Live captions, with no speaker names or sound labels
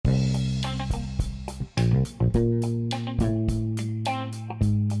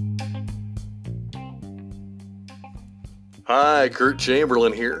Hi, Kurt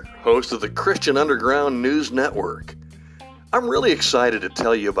Chamberlain here, host of the Christian Underground News Network. I'm really excited to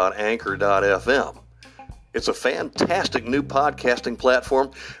tell you about Anchor.fm. It's a fantastic new podcasting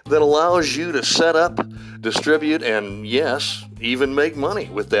platform that allows you to set up, distribute, and yes, even make money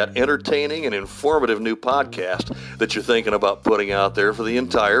with that entertaining and informative new podcast that you're thinking about putting out there for the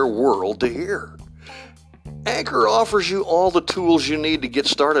entire world to hear. Anchor offers you all the tools you need to get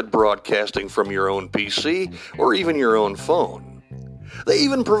started broadcasting from your own PC or even your own phone. They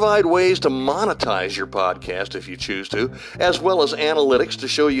even provide ways to monetize your podcast if you choose to, as well as analytics to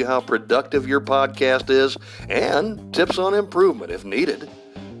show you how productive your podcast is and tips on improvement if needed.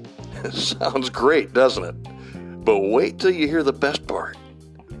 Sounds great, doesn't it? But wait till you hear the best part.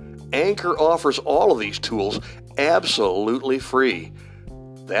 Anchor offers all of these tools absolutely free.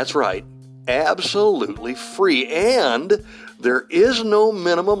 That's right. Absolutely free, and there is no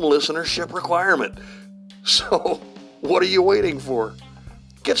minimum listenership requirement. So, what are you waiting for?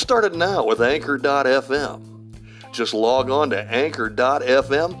 Get started now with Anchor.fm. Just log on to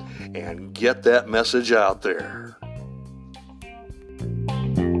Anchor.fm and get that message out there.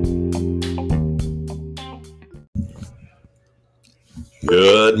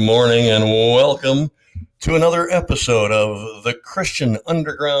 Good morning and welcome to another episode of the Christian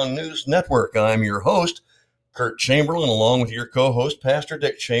Underground News Network. I'm your host, Kurt Chamberlain, along with your co-host, Pastor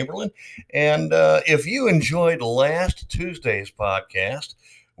Dick Chamberlain. And if you enjoyed last Tuesday's podcast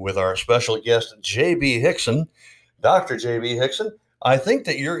with our special guest, J.B. Hixson, Dr. J.B. Hixson, I think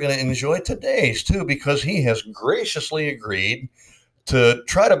that you're going to enjoy today's too, because he has graciously agreed to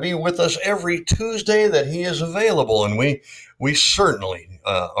try to be with us every Tuesday that he is available. And we certainly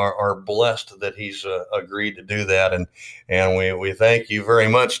are blessed that he's agreed to do that. And we thank you very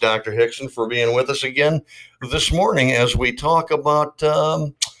much, Dr. Hixson, for being with us again this morning as we talk about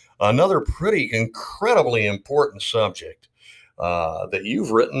another pretty incredibly important subject that you've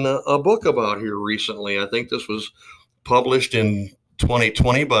written a book about here recently. I think this was published in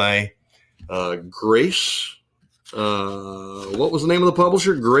 2020 by Grace. What was the name of the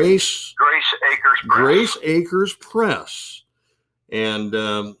publisher? Grace Acres Press. Grace Acres Press. And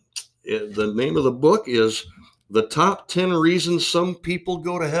the name of the book is The Top 10 Reasons Some People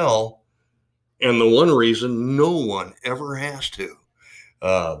Go to Hell and the One Reason No One Ever Has to.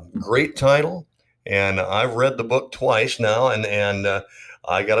 Great title. And I've read the book twice now, and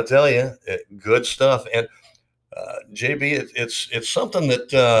I got to tell you, good stuff. And JB, it's something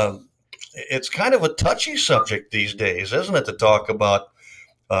that it's kind of a touchy subject these days, isn't it, to talk about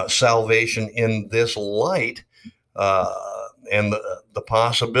salvation in this light and the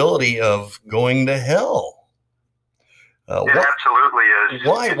possibility of going to hell. It absolutely is.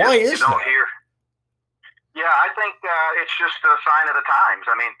 Why is that? Yeah, I think it's just a sign of the times.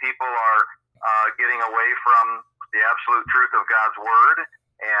 I mean, people are getting away from the absolute truth of God's word,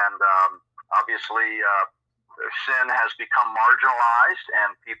 and obviously sin has become marginalized,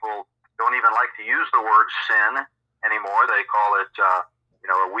 and people don't even like to use the word sin anymore. They call it,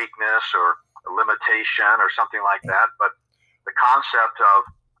 a weakness or a limitation or something like that. But the concept of,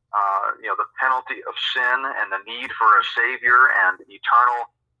 the penalty of sin and the need for a Savior and eternal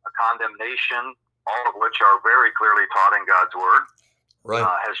condemnation, all of which are very clearly taught in God's Word, right,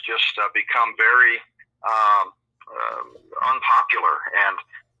 has just become very unpopular. And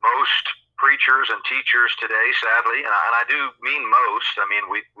most preachers and teachers today, sadly, and I do mean most. I mean,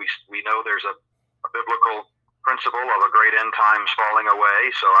 we know there's a biblical principle of a great end times falling away.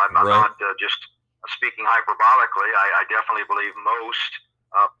 So I'm not just speaking hyperbolically. I definitely believe most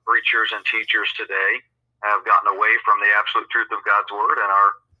preachers and teachers today have gotten away from the absolute truth of God's word and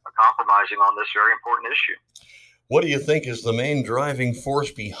are compromising on this very important issue. What do you think is the main driving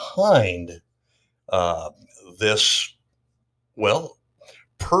force behind this,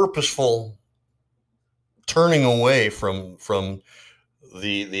 purposeful turning away from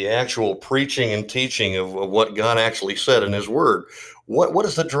the actual preaching and teaching of what God actually said in his word? What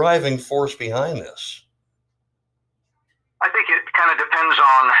is the driving force behind this? I think it kind of depends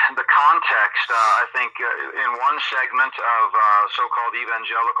on the context. I think in one segment of so-called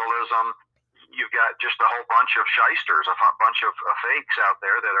evangelicalism, you've got just a whole bunch of shysters, a bunch of fakes out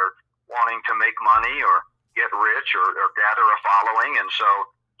there that are wanting to make money or get rich or gather a following. And so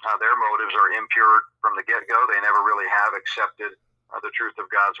their motives are impure from the get-go. They never really have accepted the truth of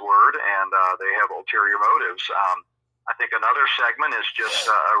God's word, and they have ulterior motives. I think another segment is just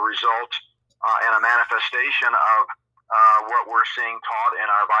a result and a manifestation of what we're seeing taught in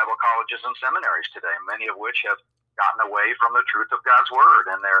our Bible colleges and seminaries today, many of which have gotten away from the truth of God's word,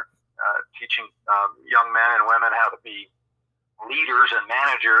 and they're teaching young men and women how to be leaders and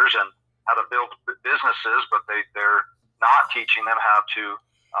managers and how to build businesses, but they're not teaching them how to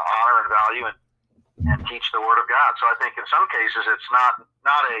honor and value and teach the Word of God. So I think in some cases it's not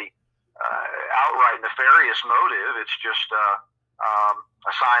a outright nefarious motive. It's just a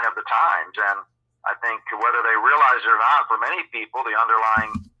sign of the times. And I think whether they realize it or not, for many people, the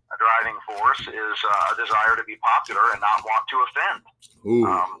underlying driving force is a desire to be popular and not want to offend.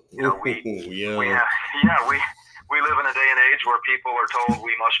 We live in a day and age where people are told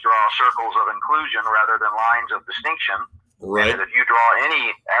we must draw circles of inclusion rather than lines of distinction. Right. And if you draw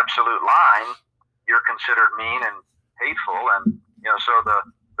any absolute line, you're considered mean and hateful. And so the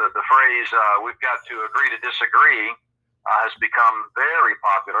phrase "we've got to agree to disagree" has become very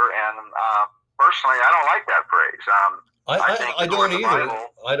popular. And personally, I don't like that phrase. I don't either.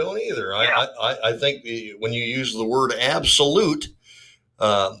 I don't either. Yeah. I think when you use the word absolute,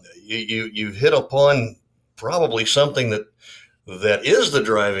 you hit upon probably something that is the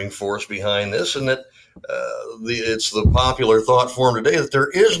driving force behind this, and that it's the popular thought form today that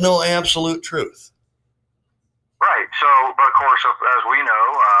there is no absolute truth. Right. So, but of course, as we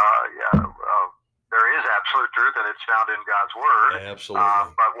know, there is absolute truth, and it's found in God's Word.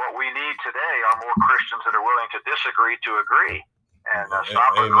 Absolutely. But what we need today are more Christians that are willing to disagree to agree, and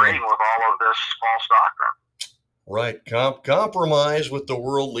stop agreeing with all of this false doctrine. Right. Compromise with the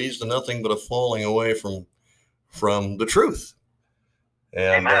world leads to nothing but a falling away from the truth.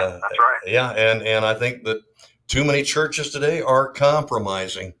 And Amen. That's right. Yeah, and I think that too many churches today are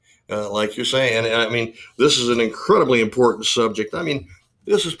compromising, like you're saying. And I mean, this is an incredibly important subject. I mean,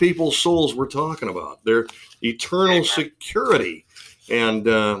 this is people's souls we're talking about, their eternal security, and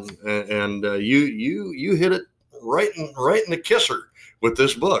you hit it right in the kisser with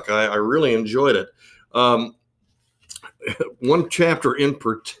this book. I really enjoyed it. One chapter in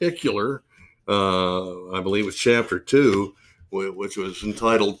particular, I believe was chapter 2, which was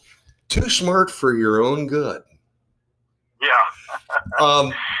entitled "Too Smart for Your Own Good."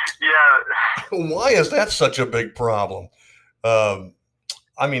 Yeah. Yeah. Why is that such a big problem? I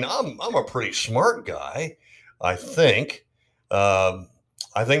mean, I'm a pretty smart guy, I think. I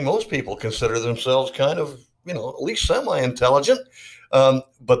think most people consider themselves kind of, at least semi-intelligent.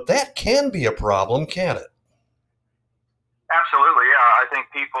 But that can be a problem, can't it? Absolutely, yeah. I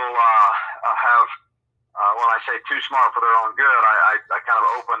think people have, when I say too smart for their own good, I kind of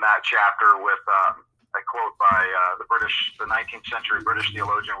open that chapter with a quote by the 19th century British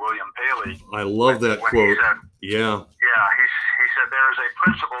theologian William Paley. I love that quote. He said, "There is a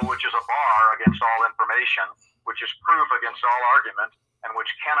principle which is a bar against all information, which is proof against all argument, and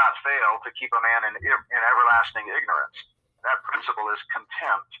which cannot fail to keep a man in everlasting ignorance. That principle is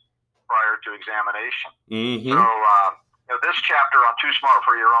contempt prior to examination." Mm-hmm. So, this chapter on Too Smart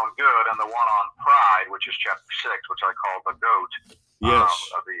for Your Own Good, and the one on pride, which is chapter 6, which I call the GOAT,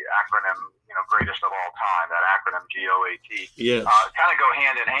 of the acronym, greatest of all time, that acronym GOAT, kind of go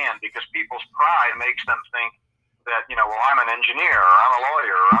hand in hand, because people's pride makes them think that, I'm an engineer, or I'm a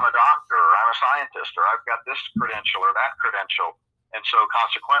lawyer, or I'm a doctor, or I'm a scientist, or I've got this credential or that credential. And so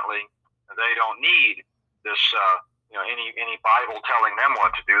consequently, they don't need this, any Bible telling them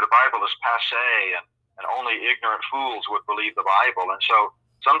what to do. The Bible is passé, and only ignorant fools would believe the Bible. And so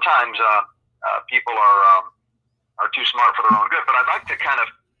sometimes people are too smart for their own good. But I'd like to kind of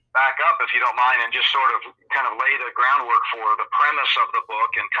back up, if you don't mind, and just sort of kind of lay the groundwork for the premise of the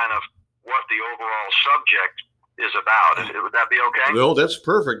book and kind of what the overall subject is about. Would that be okay? No, that's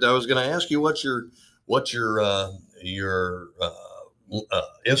perfect. I was going to ask you what your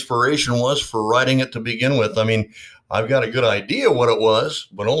inspiration was for writing it to begin with. I mean, I've got a good idea what it was,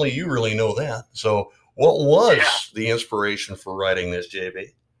 but only you really know that. So what was the inspiration for writing this,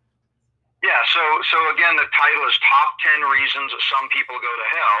 JB? Yeah, so again, the title is Top 10 Reasons Some People Go to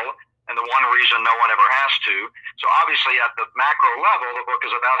Hell, and the one reason no one ever has to. So obviously at the macro level, the book is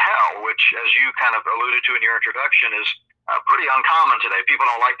about hell, which, as you kind of alluded to in your introduction, is pretty uncommon today. People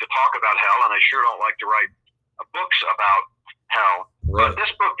don't like to talk about hell, and they sure don't like to write books about hell. Right. But this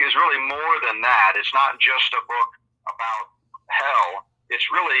book is really more than that. It's not just a book about hell. It's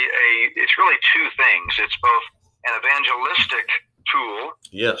really two things. It's both an evangelistic tool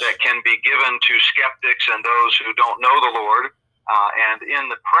that can be given to skeptics and those who don't know the Lord. And in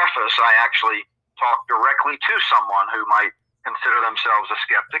the preface, I actually talk directly to someone who might consider themselves a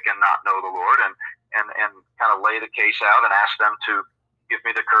skeptic and not know the Lord, and kind of lay the case out and ask them to give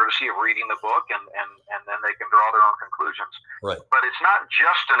me the courtesy of reading the book, and then they can draw their own conclusions. Right. But it's not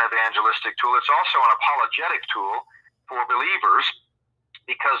just an evangelistic tool. It's also an apologetic tool for believers,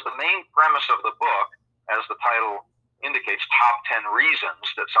 because the main premise of the book, as the title indicates top 10 reasons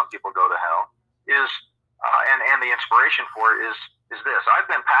that some people go to hell is, and the inspiration for it is this. I've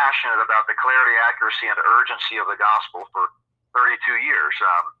been passionate about the clarity, accuracy, and urgency of the gospel for 32 years.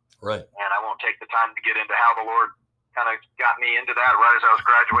 Right. And I won't take the time to get into how the Lord kind of got me into that right as I was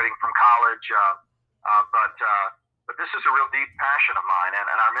graduating from college. But this is a real deep passion of mine.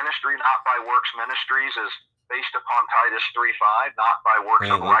 And our ministry, Not by Works Ministries, is based upon Titus 3:5, not by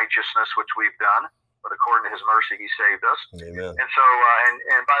works of righteousness which we've done, but according to his mercy he saved us. Amen. And so,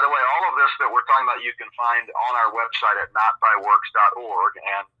 and by the way, all of this that we're talking about you can find on our website at notbyworks.org.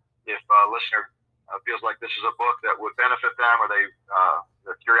 And if a listener feels like this is a book that would benefit them, or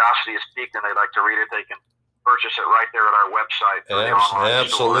their curiosity is piqued and they'd like to read it, they can purchase it right there at our website.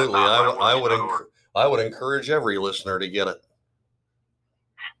 Absolutely. I would encourage every listener to get it.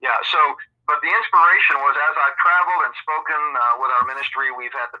 Yeah. So, but the inspiration was, as I've traveled and spoken with our ministry,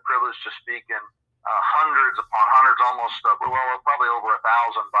 we've had the privilege to speak in hundreds upon hundreds, almost, probably over 1,000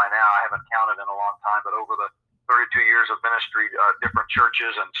 by now. I haven't counted in a long time, but over the 32 years of ministry, different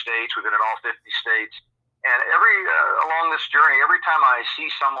churches and states, we've been in all 50 states. And along this journey, every time I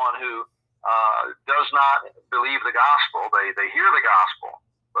see someone who does not believe the gospel, they hear the gospel,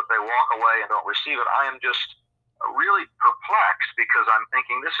 but they walk away and don't receive it, I am just really perplexed, because I'm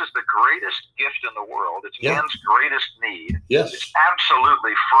thinking this is the greatest gift in the world. It's man's greatest need. Yes. It's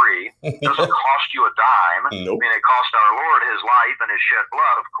absolutely free. It doesn't cost you a dime. Nope. I mean, it cost our Lord his life and his shed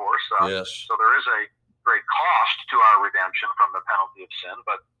blood, of course. Yes. So there is a great cost to our redemption from the penalty of sin,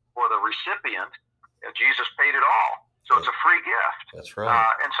 but for the recipient, Jesus paid it all. So it's a free gift. That's right.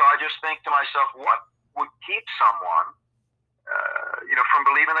 And so I just think to myself, what would keep someone, from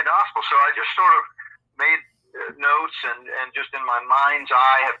believing the gospel? So I just sort of made notes, and just in my mind's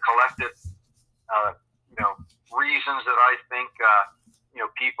eye have collected, reasons that I think,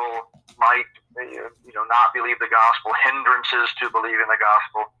 people might, not believe the gospel, hindrances to believing the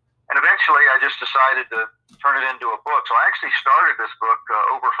gospel. And eventually I just decided to turn it into a book. So I actually started this book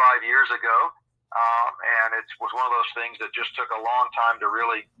over 5 years ago. And it was one of those things that just took a long time to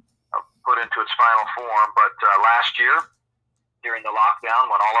really put into its final form. But last year, during the lockdown,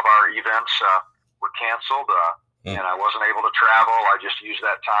 when all of our events were canceled, and I wasn't able to travel, I just used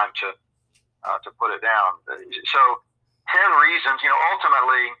that time to put it down. So 10 reasons,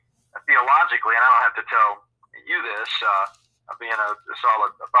 ultimately, theologically, and I don't have to tell you this, being a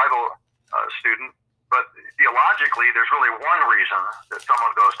solid Bible student, but theologically, there's really one reason that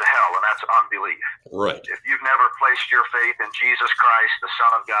someone goes to hell, and that's unbelief. Right. If you've never placed your faith in Jesus Christ, the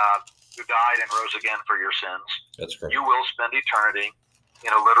Son of God, who died and rose again for your sins, that's correct, you will spend eternity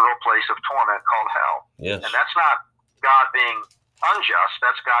in a literal place of torment called hell. Yes. And that's not God being unjust,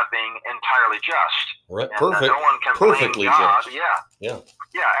 that's God being entirely just. Right. And Perfect. No one can Perfectly blame God. just.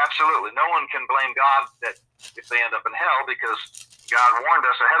 Yeah, absolutely. No one can blame God that if they end up in hell, because God warned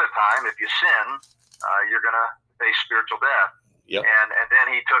us ahead of time, if you sin, you're going to face spiritual death. Yep. And then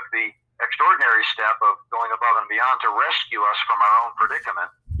he took the extraordinary step of going above and beyond to rescue us from our own predicament.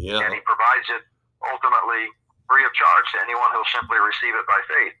 Yeah. And he provides it ultimately free of charge to anyone who'll simply receive it by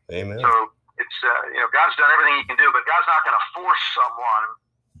faith. Amen. So it's, God's done everything he can do, but God's not going to force someone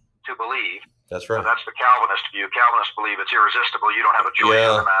to believe. That's right. That's the Calvinist view. Calvinists believe it's irresistible. You don't have a choice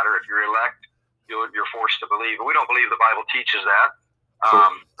in the matter. If you're elect, you're forced to believe. We don't believe the Bible teaches that.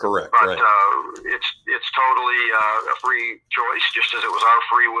 Correct. But right. It's totally a free choice, just as it was our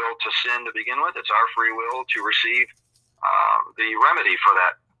free will to sin to begin with. It's our free will to receive the remedy for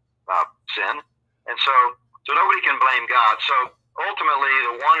that sin. And so nobody can blame God. So ultimately,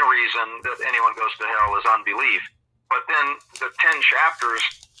 the one reason that anyone goes to hell is unbelief. But then the 10 chapters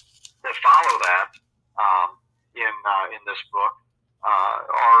that follow that in this book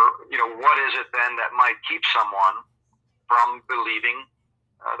are, what is it then that might keep someone from believing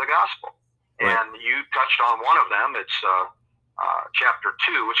the gospel? Right. And you touched on one of them. It's chapter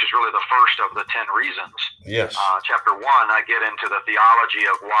 2, which is really the first of the 10 reasons. Yes. Chapter 1, I get into the theology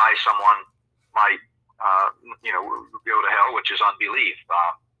of why someone might, go to hell, which is unbelief.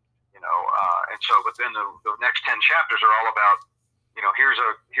 And so, but then the next 10 chapters are all about,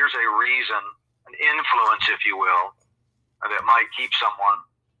 here's a reason, an influence, if you will, that might keep someone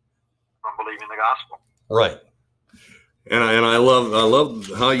from believing the gospel. Right. And I love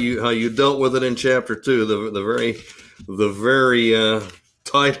how you dealt with it in chapter 2. The very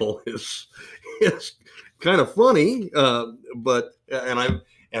title is kind of funny, but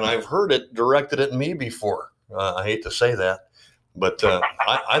I've heard it directed at me before. I hate to say that, but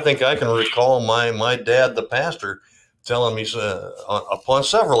I think I can recall my dad, the pastor, telling me upon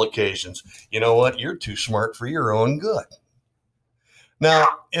several occasions, you know what, you're too smart for your own good.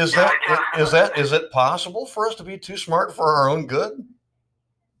 Now, is it possible for us to be too smart for our own good?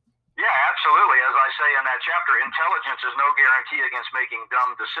 Yeah, absolutely. As I say in that chapter, intelligence is no guarantee against making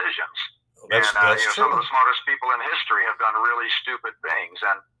dumb decisions. That's true. Some of the smartest people in history have done really stupid things,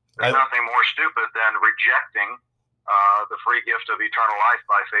 and there's nothing more stupid than rejecting the free gift of eternal life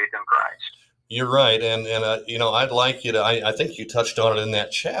by faith in Christ. You're right, and I'd like you to. I think you touched on it in that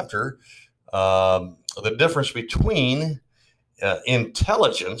chapter. The difference between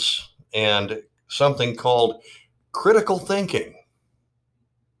intelligence and something called critical thinking.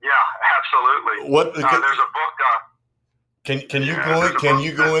 Yeah, absolutely. There's a book. Can you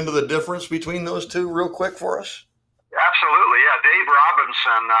go into the difference between those two real quick for us? Absolutely, yeah. Dave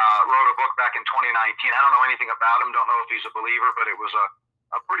Robinson wrote a book back in 2019. I don't know anything about him. Don't know if he's a believer, but it was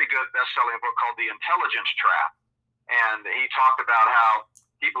a pretty good best-selling book called The Intelligence Trap, and he talked about how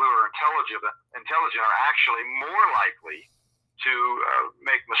people who are intelligent are actually more likely to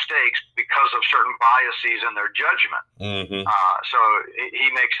make mistakes because of certain biases in their judgment. Mm-hmm. So he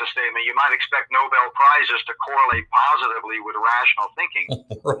makes the statement, you might expect Nobel Prizes to correlate positively with rational thinking.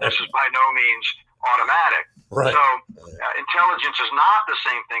 Right. This is by no means automatic. Right. So intelligence is not the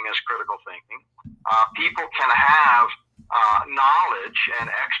same thing as critical thinking. People can have knowledge and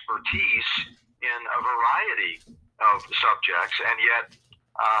expertise in a variety of subjects, and yet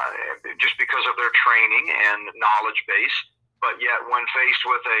just because of their training and knowledge base, but yet when faced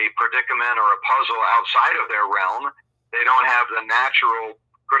with a predicament or a puzzle outside of their realm, they don't have the natural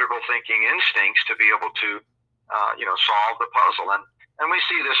critical thinking instincts to be able to, solve the puzzle. And we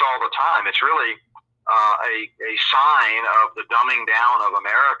see this all the time. It's really a sign of the dumbing down of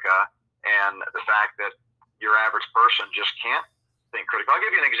America and the fact that your average person just can't think critically. I'll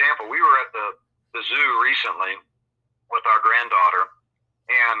give you an example. We were at the zoo recently with our granddaughter,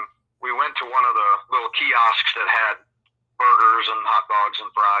 and we went to one of the little kiosks that had burgers and hot dogs and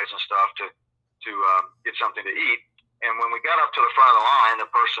fries and stuff to get something to eat. And when we got up to the front of the line,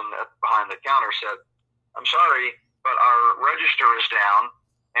 the person behind the counter said, "I'm sorry, but our register is down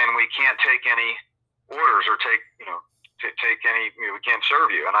and we can't take any orders or take any, we can't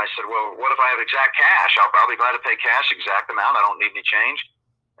serve you." And I said, "Well, what if I have exact cash? I'll be glad to pay cash, exact amount. I don't need any change."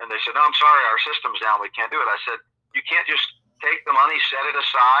 And they said, "No, I'm sorry, our system's down. We can't do it." I said, "You can't just take the money, set it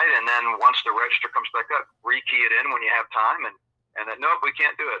aside, and then once the register comes back up, rekey it in when you have time." And then, "Nope, we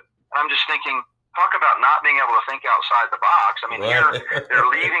can't do it." And I'm just thinking, talk about not being able to think outside the box. I mean, right. Here they're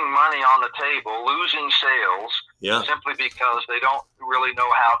leaving money on the table, losing sales, simply because they don't really know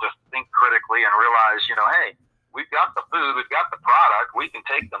how to think critically and realize, hey, we've got the food, we've got the product, we can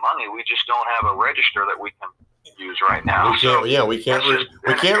take the money, we just don't have a register that we can use right now. We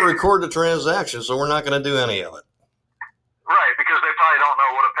can't record the transaction, so we're not going to do any of it. Right, because they probably don't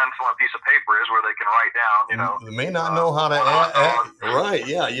know what a pencil and piece of paper is where they can write down, They may not know how to add. Right,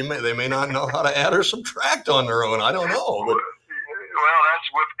 yeah, they may not know how to add or subtract on their own. I don't know. But well, that's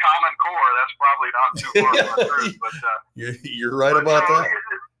with Common Core. That's probably not too far from the truth. But you're right about that.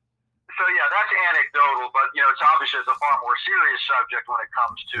 So yeah, that's anecdotal, but it's obviously it's a far more serious subject when it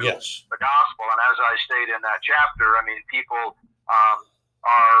comes to the gospel. And as I state in that chapter, I mean, people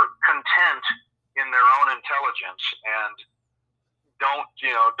are content in their own intelligence and don't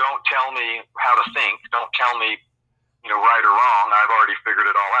tell me how to think. Don't tell me, right or wrong. I've already figured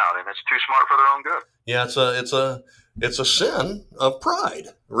it all out, and it's too smart for their own good. Yeah, it's a sin of pride.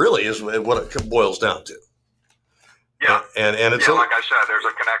 Really, is what it boils down to. Yeah, and it's like I said, there's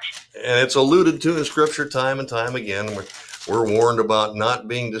a connection, and it's alluded to in Scripture time and time again. We're warned about not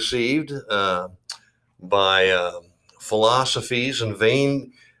being deceived by philosophies and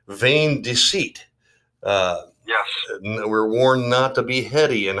vain deceit. Yes. We're warned not to be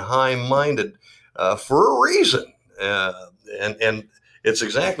heady and high-minded for a reason. And it's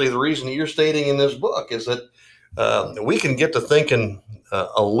exactly the reason that you're stating in this book is that we can get to thinking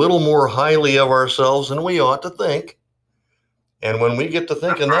a little more highly of ourselves than we ought to think. And when we get to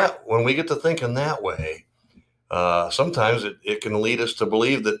thinking that way, sometimes it can lead us to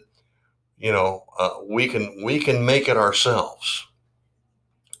believe that, we can make it ourselves.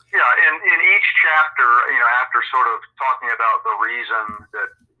 Yeah, in each chapter, after sort of talking about the reason that,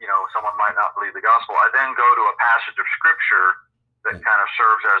 someone might not believe the gospel, I then go to a passage of scripture that kind of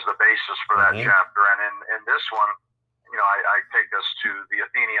serves as the basis for that chapter. And in this one, I take us to the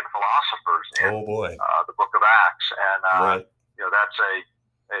Athenian philosophers in the book of Acts. And, that's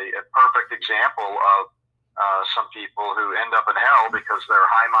a perfect example of some people who end up in hell because their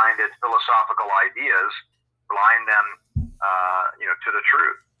high-minded philosophical ideas blind them, to the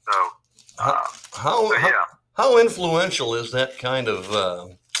truth. So, how influential is that kind of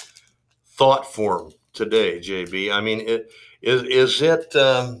thought form today, JB? I mean, Is it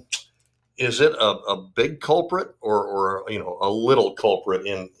a big culprit or a little culprit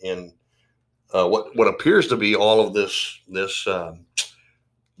in what appears to be all of this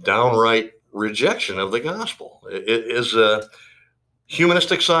downright rejection of the gospel? Is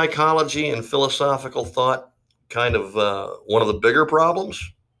humanistic psychology and philosophical thought kind of one of the bigger problems?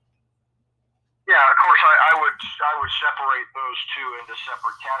 Yeah, of course, I would separate those two into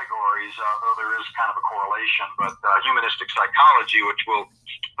separate categories, though there is kind of a correlation. But humanistic psychology, which we'll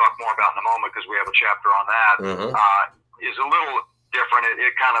talk more about in a moment because we have a chapter on that, is a little different.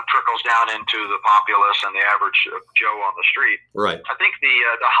 It kind of trickles down into the populace and the average Joe on the street. Right. I think the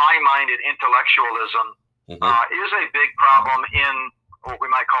high-minded intellectualism is a big problem in what we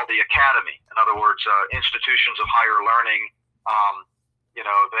might call the academy. In other words, institutions of higher learning.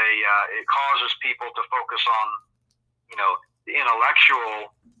 It causes people to focus on, the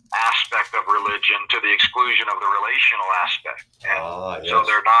intellectual aspect of religion to the exclusion of the relational aspect, and so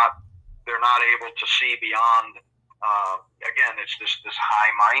they're not able to see beyond. Again, it's this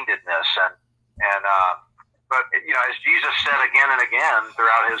high-mindedness, but as Jesus said again and again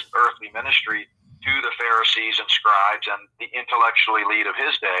throughout his earthly ministry to the Pharisees and scribes and the intellectual elite of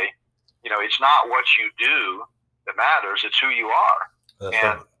his day, it's not what you do that matters; it's who you are.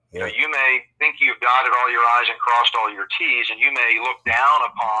 You may think you've dotted all your I's and crossed all your T's, and you may look down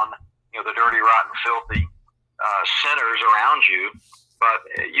upon, the dirty, rotten, filthy sinners around you. But,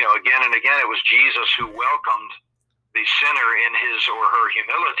 again and again, it was Jesus who welcomed the sinner in his or her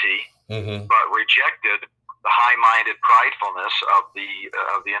humility, but rejected the high-minded pridefulness of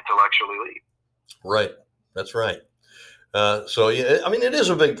the intellectual elite. Right. That's right. It is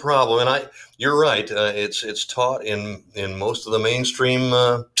a big problem, and you're right. It's taught in most of the mainstream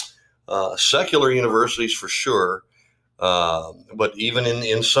secular universities for sure, but even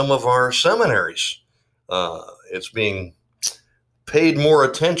in some of our seminaries, it's being paid more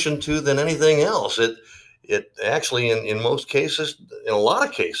attention to than anything else. It actually, in most cases, in a lot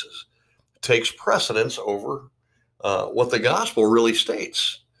of cases, takes precedence over what the gospel really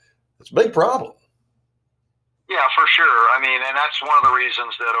states. It's a big problem. Yeah, for sure. And that's one of the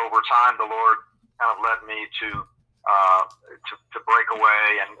reasons that over time the Lord kind of led me to break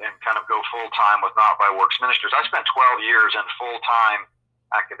away and kind of go full time with Not by Works Ministers. I spent 12 years in full time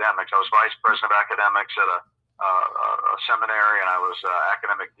academics. I was vice president of academics at a seminary, and I was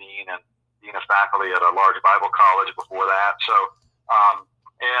academic dean and dean of faculty at a large Bible college before that. So,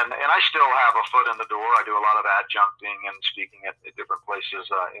 and I still have a foot in the door. I do a lot of adjuncting and speaking at different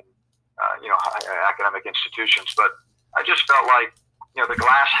places in academic institutions, but I just felt like, the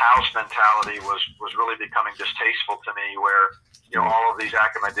glass house mentality was really becoming distasteful to me, where, all of these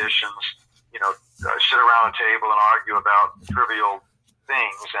academicians, sit around a table and argue about trivial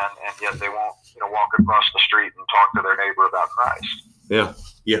things, and yet they won't, walk across the street and talk to their neighbor about Christ.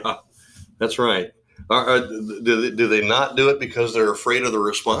 Yeah, that's right. Do they not do it because they're afraid of the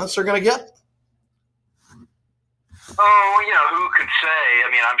response they're going to get? Oh, who could say?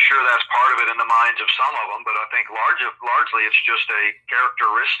 I'm sure that's part of it in the minds of some of them, but I think largely it's just a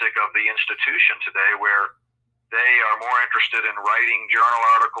characteristic of the institution today, where they are more interested in writing journal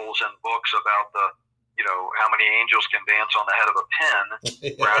articles and books about how many angels can dance on the head of a pin,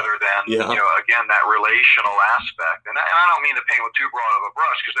 rather than, again, that relational aspect. And I don't mean to paint with too broad of a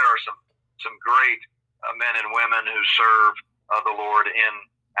brush, because there are some great men and women who serve the Lord in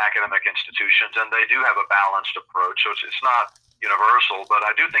academic institutions, and they do have a balanced approach. So it's not universal, but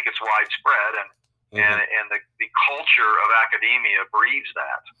I do think it's widespread, and the culture of academia breeds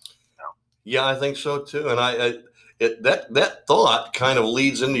that. Yeah, I think so too. And that thought kind of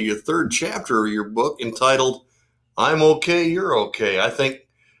leads into your third chapter of your book, entitled "I'm Okay, You're Okay." I think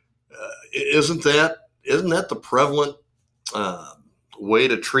isn't that the prevalent way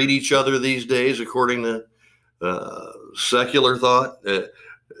to treat each other these days, according to secular thought? The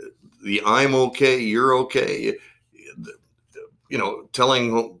 "I'm okay, you're okay,"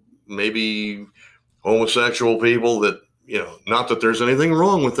 telling maybe homosexual people that, not that there's anything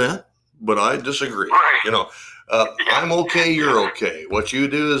wrong with that, but I disagree. Right. I'm okay, you're okay. What you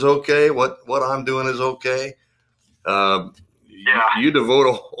do is okay. What I'm doing is okay. You devote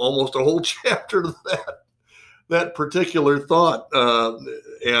almost a whole chapter to that particular thought.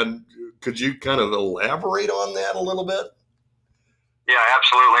 And could you kind of elaborate on that a little bit? Yeah,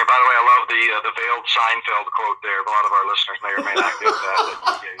 absolutely. By the way, I love the veiled Seinfeld quote there. A lot of our listeners may or may not get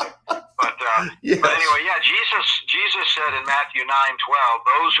that. But anyway, Jesus said in Matthew 9:12,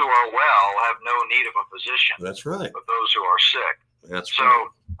 "Those who are well have no need of a physician." That's right. But those who are sick. That's so. Right.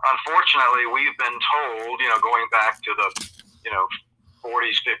 Unfortunately, we've been told, going back to the,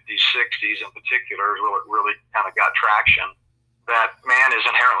 40s, 50s, 60s in particular, really kind of got traction. that man is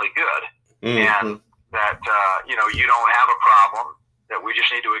inherently good, Mm-hmm. and that you don't have a problem, that we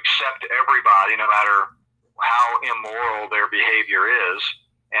just need to accept everybody no matter how immoral their behavior is.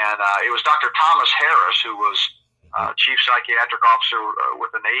 And it was Dr. Thomas Harris, who was chief psychiatric officer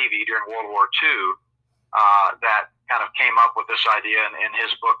with the Navy during World War II, that kind of came up with this idea in his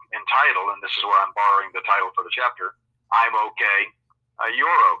book entitled, and this is where I'm borrowing the title for the chapter, I'm Okay,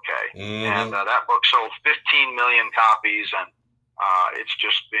 You're Okay. Mm-hmm. And that book sold 15 million copies, and it's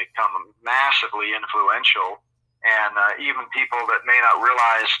just become massively influential. And even people that may not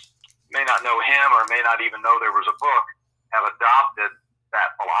know him, or may not even know there was a book, have adopted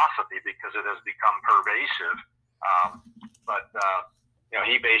that philosophy because it has become pervasive.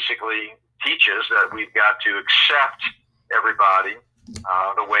 He basically teaches that we've got to accept everybody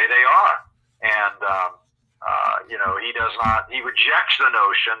the way they are. And, he rejects the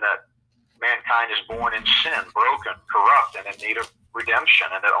notion that mankind is born in sin, broken, corrupt, and in need of redemption,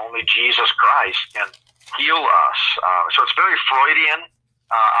 and that only Jesus Christ can heal us. So it's very Freudian,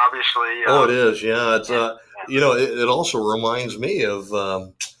 obviously. It is. Yeah. It's, it also reminds me of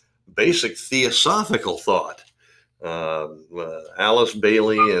basic theosophical thought. Alice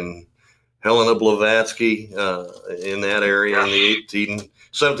Bailey and Helena Blavatsky in that area in the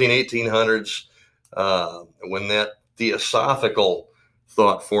 1800s, when that theosophical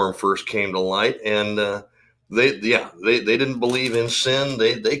thought form first came to light, and they didn't believe in sin.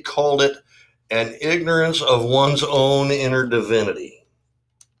 They called it an ignorance of one's own inner divinity.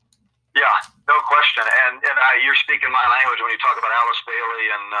 Yeah, no question. And you're speaking my language when you talk about Alice Bailey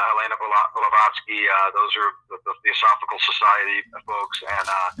and Helena Blavatsky. Those are the Theosophical Society folks. And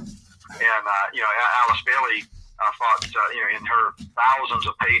Alice Bailey thought, in her thousands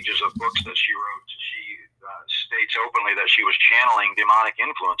of pages of books that she wrote, she states openly that she was channeling demonic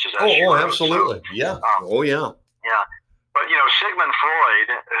influences. Absolutely. So, yeah. Yeah. But, Sigmund Freud,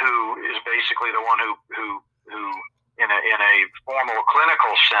 who is basically the one who in a formal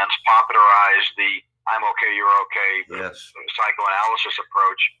clinical sense popularized the I'm okay, you're okay psychoanalysis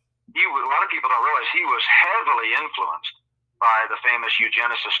approach, a lot of people don't realize he was heavily influenced by the famous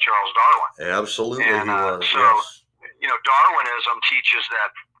eugenicist Charles Darwin. Absolutely, and, he was. So, Darwinism teaches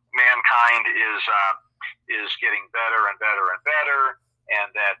that mankind is getting better and better and better, and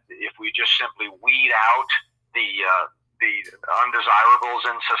that if we just simply weed out the undesirables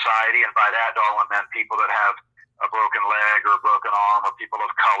in society, and by that Darwin meant people that have a broken leg or a broken arm, or people of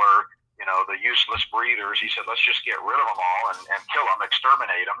color, the useless breeders. He said, let's just get rid of them all and kill them,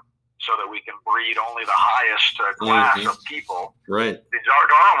 exterminate them, so that we can breed only the highest class of people. Right.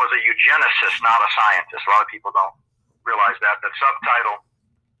 Darwin was a eugenicist, not a scientist. A lot of people don't realize that. The subtitle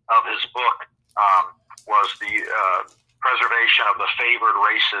of his book was the preservation of the favored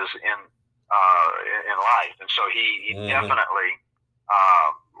races in life, and so he definitely,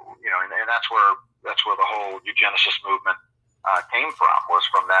 and that's where the whole eugenicist movement came from, was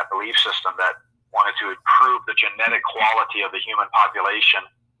from that belief system that wanted to improve the genetic quality of the human population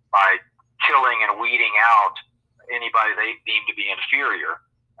by killing and weeding out anybody they deemed to be inferior.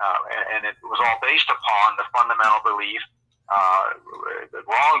 And it was all based upon the fundamental belief, the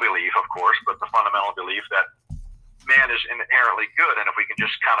wrong belief, of course, but the fundamental belief that man is inherently good. And if we can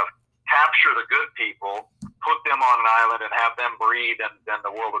just kind of capture the good people, put them on an island and have them breed, and then the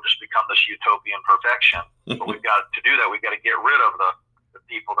world will just become this utopian perfection. But we've got to do that. We've got to get rid of the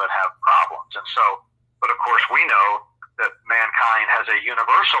people that have problems. And so, but of course we know that mankind has a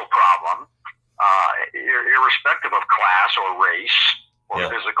universal problem, irrespective of class or race or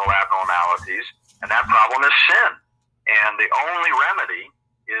physical abnormalities. And that problem is sin. And the only remedy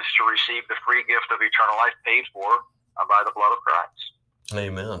is to receive the free gift of eternal life paid for by the blood of Christ.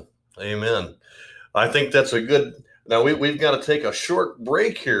 Amen. Amen. I think that's a good. Now we've got to take a short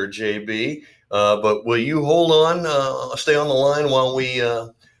break here, JB. But will you hold on, stay on the line while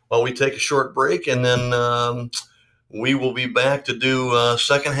we take a short break, and then we will be back to do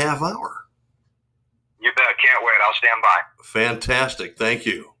second half hour. You bet. Can't wait. I'll stand by. Fantastic. Thank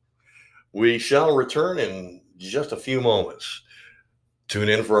you. We shall return in just a few moments. Tune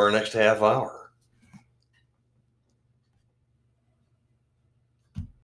in for our next half hour.